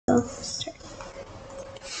go start.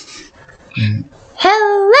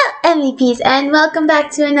 Hello, MVPs, and welcome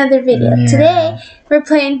back to another video. Yeah. Today, we're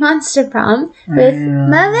playing Monster Prom with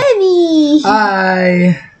my baby.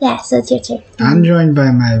 Hi. Yeah, so it's your turn. I'm joined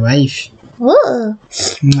by my wife. Ooh.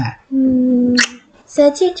 Mwah. So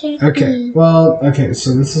it's your turn. Okay, well,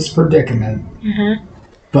 so this is predicament. Uh-huh.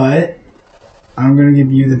 But I'm going to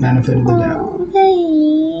give you the benefit of the doubt.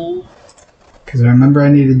 Okay. Because I remember I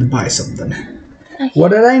needed to buy something. Okay.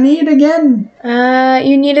 What did I need again?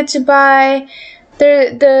 You needed to buy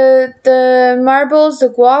the marbles, the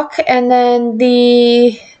guac, and then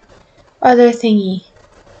the other thingy.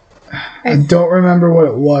 I don't remember what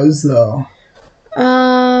it was, though.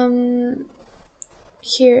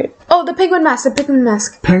 Here. Oh, the penguin mask. The penguin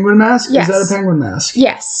mask. Penguin mask? Yes. Is that a penguin mask?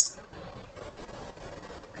 Yes.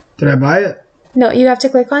 Did I buy it? No, you have to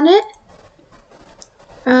click on it.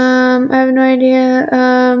 I have no idea.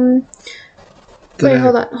 Wait,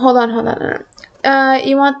 hold on.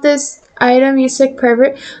 You want this item, you sick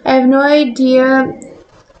pervert? I have no idea.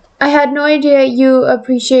 I had no idea you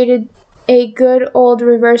appreciated a good old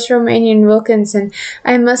reverse Romanian Wilkinson.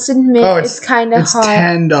 I must admit, it's kind of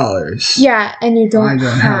hard. It's $10. Yeah, and you don't, I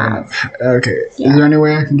don't have enough. Okay. Yeah. Is there any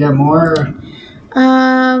way I can get more?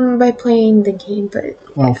 By playing the game, but...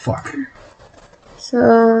 Well, fuck.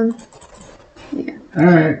 So... Yeah.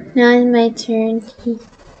 Alright. Now it's my turn.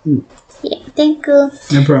 Yeah, thank you.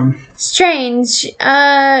 No problem. Strange.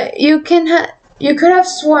 You could have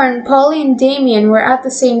sworn Polly and Damien were at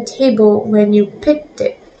the same table when you picked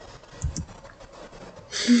it.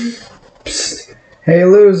 Hey,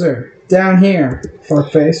 loser. Down here.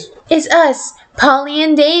 Fuckface. It's us, Polly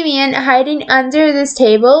and Damien, hiding under this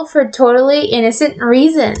table for totally innocent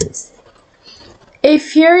reasons. A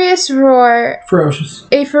ferocious roar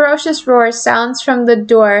sounds from the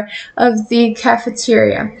door of the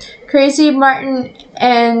cafeteria. Crazy Martin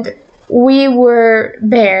and we were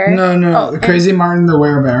bear. No. Crazy Martin the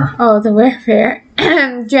werebear. Oh, the werebear.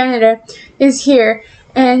 Janitor is here,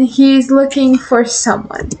 and he's looking for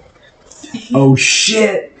someone. Oh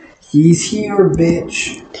shit! He's here,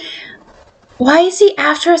 bitch. Why is he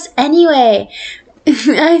after us anyway?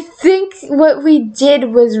 I think what we did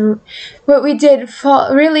really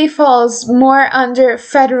falls more under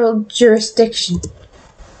federal jurisdiction.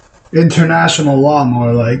 International law,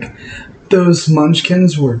 more like. Those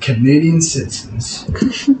munchkins were Canadian citizens.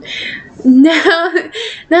 Now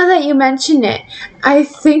that you mention it, I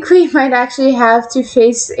think we might actually have to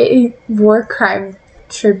face a war crime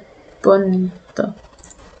tribunal.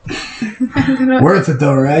 Worth it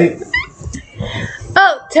though, right?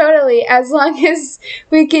 Oh, totally. As long as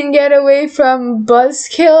we can get away from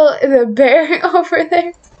Buzzkill, the bear over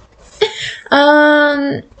there.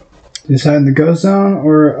 Just hide in the ghost zone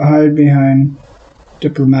or hide behind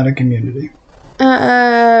diplomatic immunity?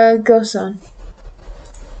 Ghost zone.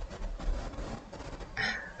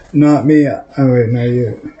 Not me. Oh wait, not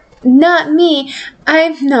you. Not me.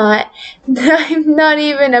 I'm not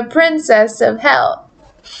even a princess of hell.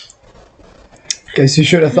 Guess you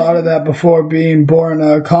should have thought of that before being born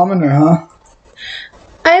a commoner, huh?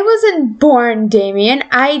 I wasn't born, Damien.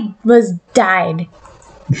 I was died.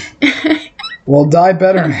 Well, die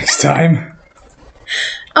better next time.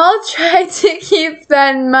 I'll try to keep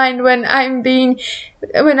that in mind when I'm being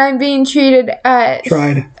treated at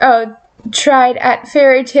tried at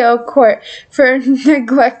Fairy Tale Court for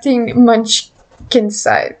neglecting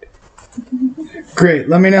Munchkinside. Great,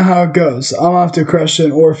 let me know how it goes. I'm off to crush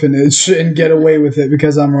an orphanage and get away with it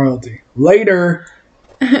because I'm royalty. Later!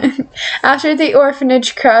 After the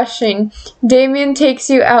orphanage crushing, Damien takes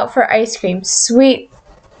you out for ice cream. Sweet,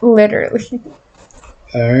 literally.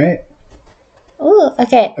 Alright. Ooh,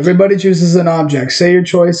 okay. Everybody chooses an object. Say your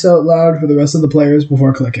choice out loud for the rest of the players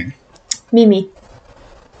before clicking. Mimi.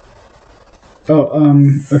 Oh,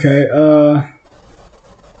 okay,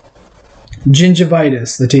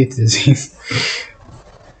 gingivitis, the teeth disease.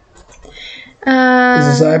 Is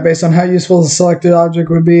decided based on how useful the selected object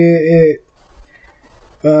would be. It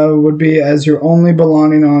would be as your only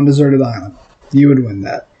belonging on a deserted island. You would win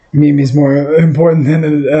that. Mimi's more important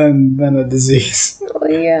than a disease. Oh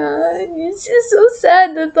yeah, it's just so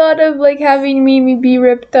sad the thought of like having Mimi be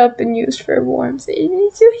ripped up and used for warmth.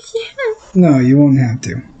 It's so sad. No, you won't have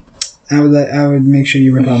to. I would make sure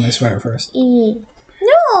you rip out my sweater first. No,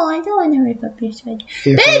 I don't want to rip up your sweater.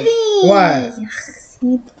 Baby! What?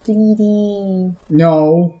 It's bleeding.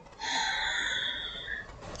 No.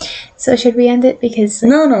 So should we end it? Because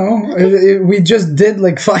no. We just did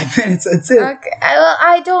like 5 minutes. That's it. Okay. Well,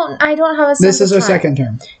 I don't have a sense of time. This is our second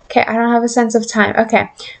term. Okay, I don't have a sense of time. Okay,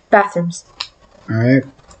 bathrooms. All right.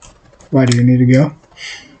 Why do you need to go?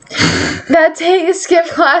 that skip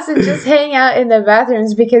class and just hang out in the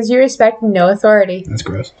bathrooms because you respect no authority. That's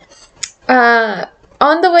gross.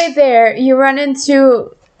 On the way there, you run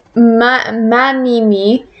into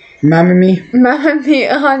Mamimi. Mamma me. Mamma me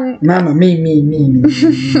on Mamma me.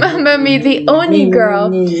 Mamma me, the Oni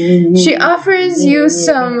girl. She offers you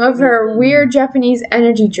some of her weird Japanese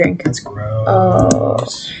energy drink. That's gross. Oh.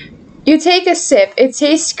 You take a sip. It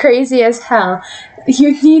tastes crazy as hell.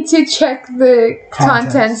 You need to check the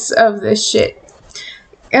contents of this shit.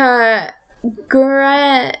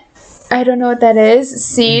 Gura, I don't know what that is.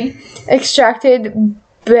 Seed, extracted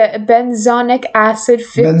benzoic acid.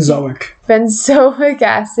 Benzoic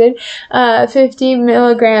acid, 50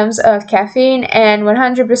 milligrams of caffeine, and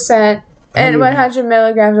 100% and 100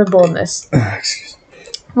 milligrams of boldness. Excuse me.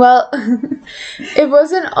 Well, it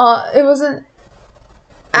wasn't all. It wasn't.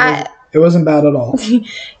 It wasn't bad at all.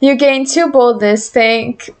 You gained 2 boldness.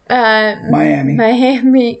 Thank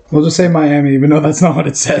Miami. We'll just say Miami, even though that's not what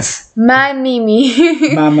it says. My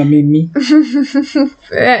Mimi. Mama Mimi.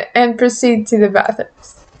 And proceed to the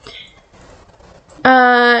bathrooms.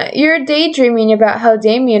 You're daydreaming about how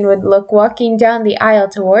Damien would look walking down the aisle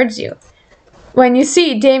towards you. When you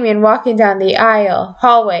see Damien walking down the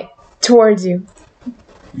hallway towards you.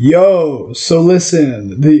 Yo, so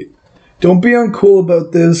listen, don't be uncool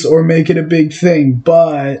about this or make it a big thing,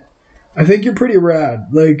 but I think you're pretty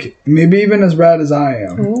rad. Like, maybe even as rad as I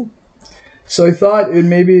am. Ooh. So I thought it'd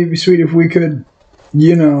maybe be sweet if we could,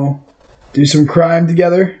 do some crime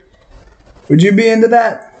together. Would you be into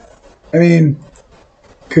that? I mean,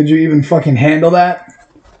 could you even fucking handle that?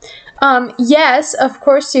 Yes, of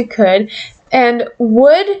course you could. And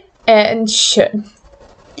would and should.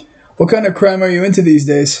 What kind of crime are you into these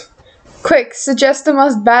days? Quick, suggest the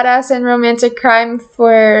most badass and romantic crime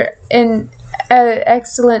for an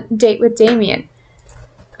excellent date with Damien.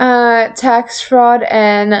 Tax fraud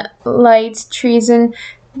and light treason,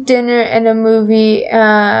 dinner and a movie.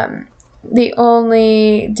 The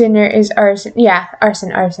only dinner is arson. Yeah,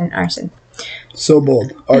 arson. So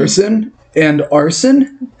bold. Arson and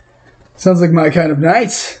arson? Sounds like my kind of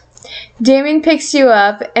night. Damien picks you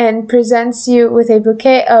up and presents you with a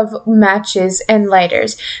bouquet of matches and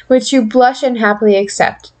lighters, which you blush and happily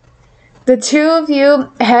accept. The 2 of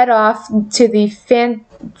you head off to the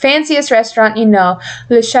fanciest restaurant you know,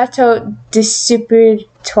 Le Chateau de Superior.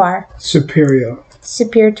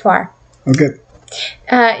 Okay.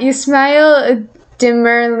 You smile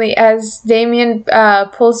demurely as Damien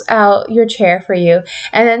pulls out your chair for you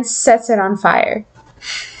and then sets it on fire.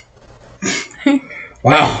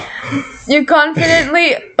 Wow. You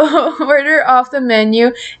confidently order off the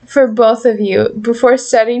menu for both of you before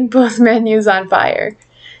setting both menus on fire.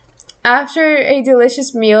 After a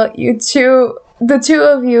delicious meal, the 2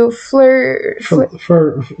 of you flirtily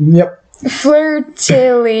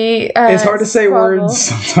it's hard to say words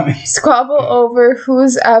sometimes. Squabble over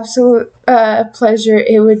whose absolute pleasure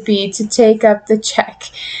it would be to take up the check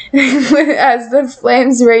as the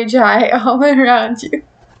flames rage high all around you.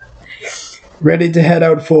 Ready to head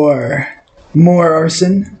out for more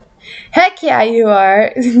arson? Heck yeah, you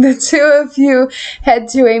are. The 2 of you head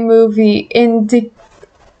to a movie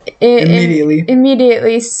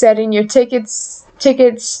immediately setting your ticket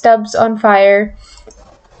stubs on fire.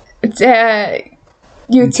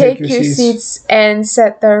 You take your seats and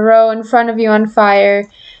set the row in front of you on fire.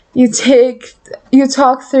 You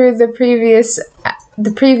talk through the previous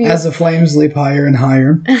as the flames leap higher and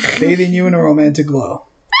higher, bathing you in a romantic glow.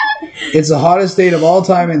 It's the hottest date of all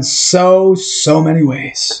time in so many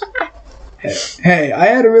ways. Hey, I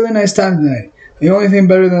had a really nice time tonight. The only thing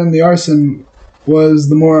better than the arson was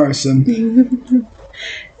the more arson.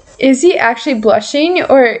 Is he actually blushing,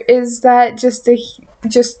 or is that just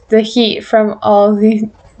the heat from all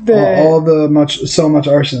so much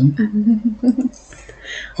arson?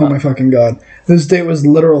 Oh my fucking god. This date was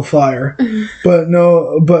literal fire. But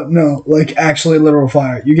no, like actually literal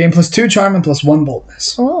fire. You gain +2 charm and +1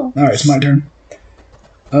 boldness. Oh. Alright, it's my turn.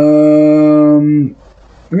 I'm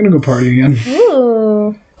gonna go party again.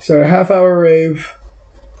 Ooh. So a half-hour rave.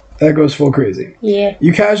 That goes full crazy. Yeah.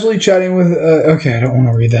 You casually chatting with... okay, I don't want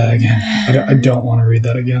to read that again. I don't want to read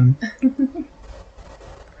that again.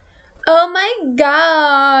 Oh my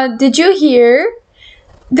god. Did you hear?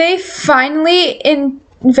 They finally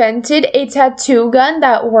invented a tattoo gun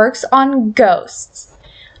that works on ghosts.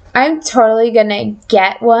 I'm totally gonna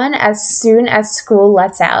get one as soon as school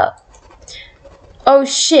lets out. Oh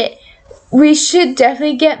shit. We should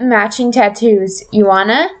definitely get matching tattoos. You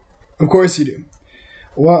wanna? Of course you do.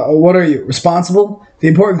 What are you, responsible? The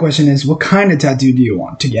important question is, what kind of tattoo do you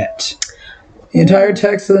want to get? The entire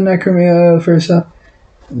text of the necromancer first up.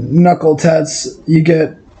 Knuckle tats, you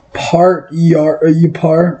get Party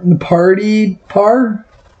par?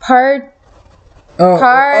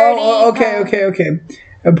 Okay.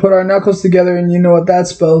 And put our knuckles together, and you know what that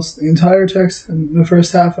spells. The entire text in the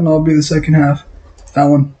first half, and I'll be the second half. That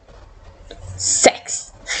one.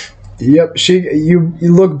 Sex. Yep, you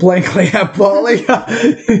look blankly at Polly.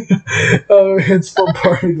 Oh, it's for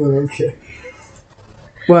party, but okay.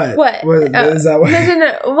 What? Is that what?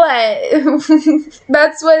 No. What?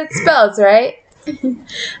 That's what it spells, right?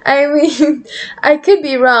 I mean, I could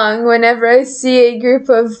be wrong. Whenever I see a group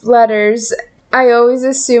of letters, I always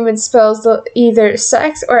assume it spells either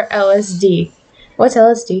sex or LSD. What's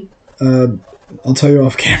LSD? I'll tell you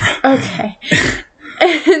off camera. Okay.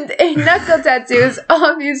 And a knuckle tattoo is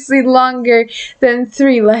obviously longer than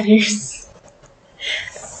 3 letters.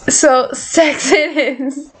 So, sex it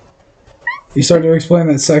is. You start to explain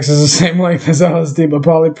that sex is the same length as LSD, but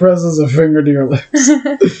Polly presses a finger to your lips.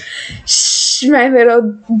 Shh, my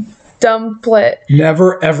little dumplet.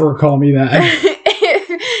 Never ever call me that.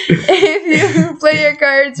 If you play your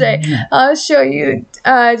cards right, I'll show you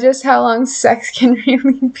just how long sex can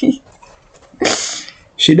really be.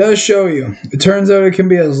 She does show you. It turns out it can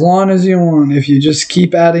be as long as you want if you just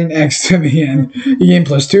keep adding X to the end. You gain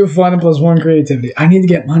 +2 fun and +1 creativity. I need to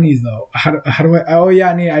get monies though. How do I? Oh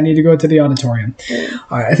yeah, I need to go to the auditorium.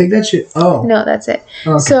 All right, I think that should. Oh no, that's it.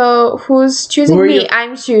 Okay. So who's choosing Who are me? you?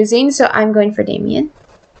 I'm choosing. So I'm going for Damien.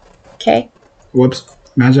 Okay. Whoops.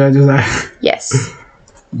 Imagine I just that. Yes.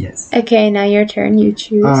 Yes. Okay, now your turn. You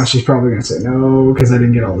choose. She's probably gonna say no because I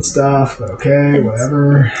didn't get all the stuff. But okay,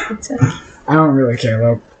 whatever. It's okay. I don't really care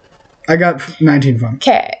though. I got 19 fun.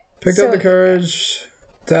 Okay. Picked up the courage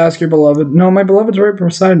to ask your beloved. No, my beloved's right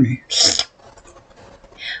beside me.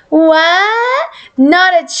 What?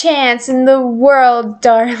 Not a chance in the world,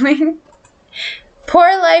 darling.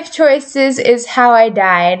 Poor life choices is how I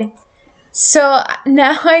died. So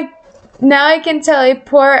now I can tell a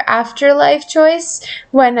poor afterlife choice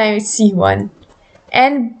when I see one.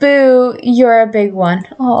 And boo, you're a big one.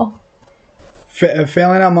 Oh.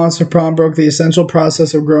 Failing at Monster Prom broke the essential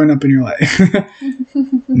process of growing up in your life.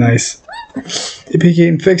 Nice. You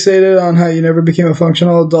became fixated on how you never became a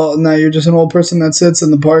functional adult, and now you're just an old person that sits in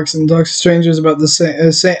the parks and talks to strangers about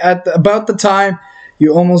about the time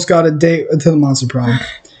you almost got a date to the Monster Prom.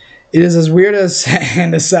 It is as weird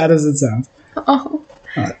and as sad as it sounds. Oh.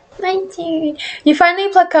 My turn. You finally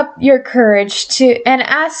pluck up your courage and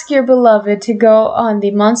ask your beloved to go on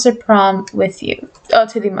the Monster Prom with you. Oh,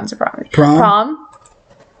 to the Monster Prom. Prom?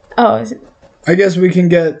 Oh, is it? I guess we can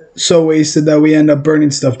get so wasted that we end up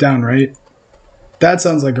burning stuff down, right? That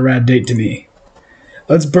sounds like a rad date to me.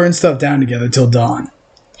 Let's burn stuff down together till dawn.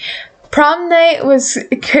 Prom night was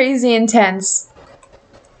crazy intense.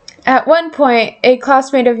 At one point, a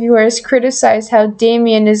classmate of yours criticized how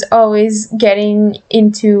Damien is always getting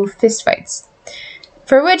into fistfights.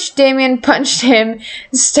 For which Damien punched him,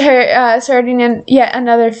 starting yet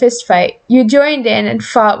another fistfight. You joined in and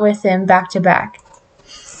fought with him back to back.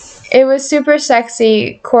 It was super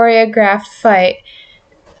sexy, choreographed fight.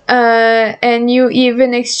 And you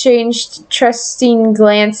even exchanged trusting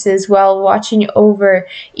glances while watching over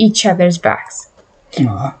each other's backs.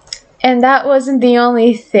 Aww. And that wasn't the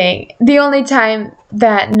only thing. The only time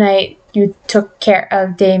that night you took care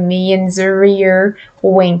of Damien's rear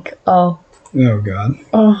wink. Oh. Oh, God.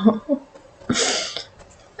 Oh.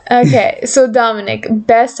 Okay, so Dominic,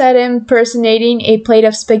 best at impersonating a plate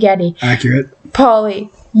of spaghetti. Accurate. Polly,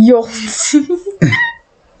 Yolts.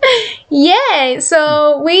 Yay!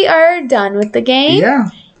 So we are done with the game. Yeah.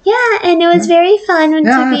 Yeah, and it was very fun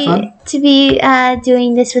to be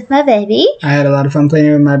doing this with my baby. I had a lot of fun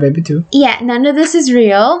playing with my baby too. Yeah, none of this is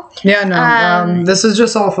real. Yeah, no. This is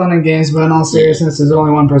just all fun and games, but in all seriousness, there's only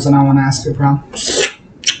one person I want to ask to prom.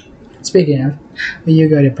 Speaking of, will you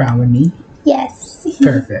go to prom with me? Yes.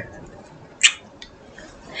 Perfect.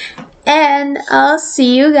 And I'll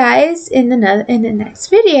see you guys in the next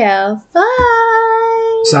video.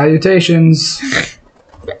 Bye! Salutations.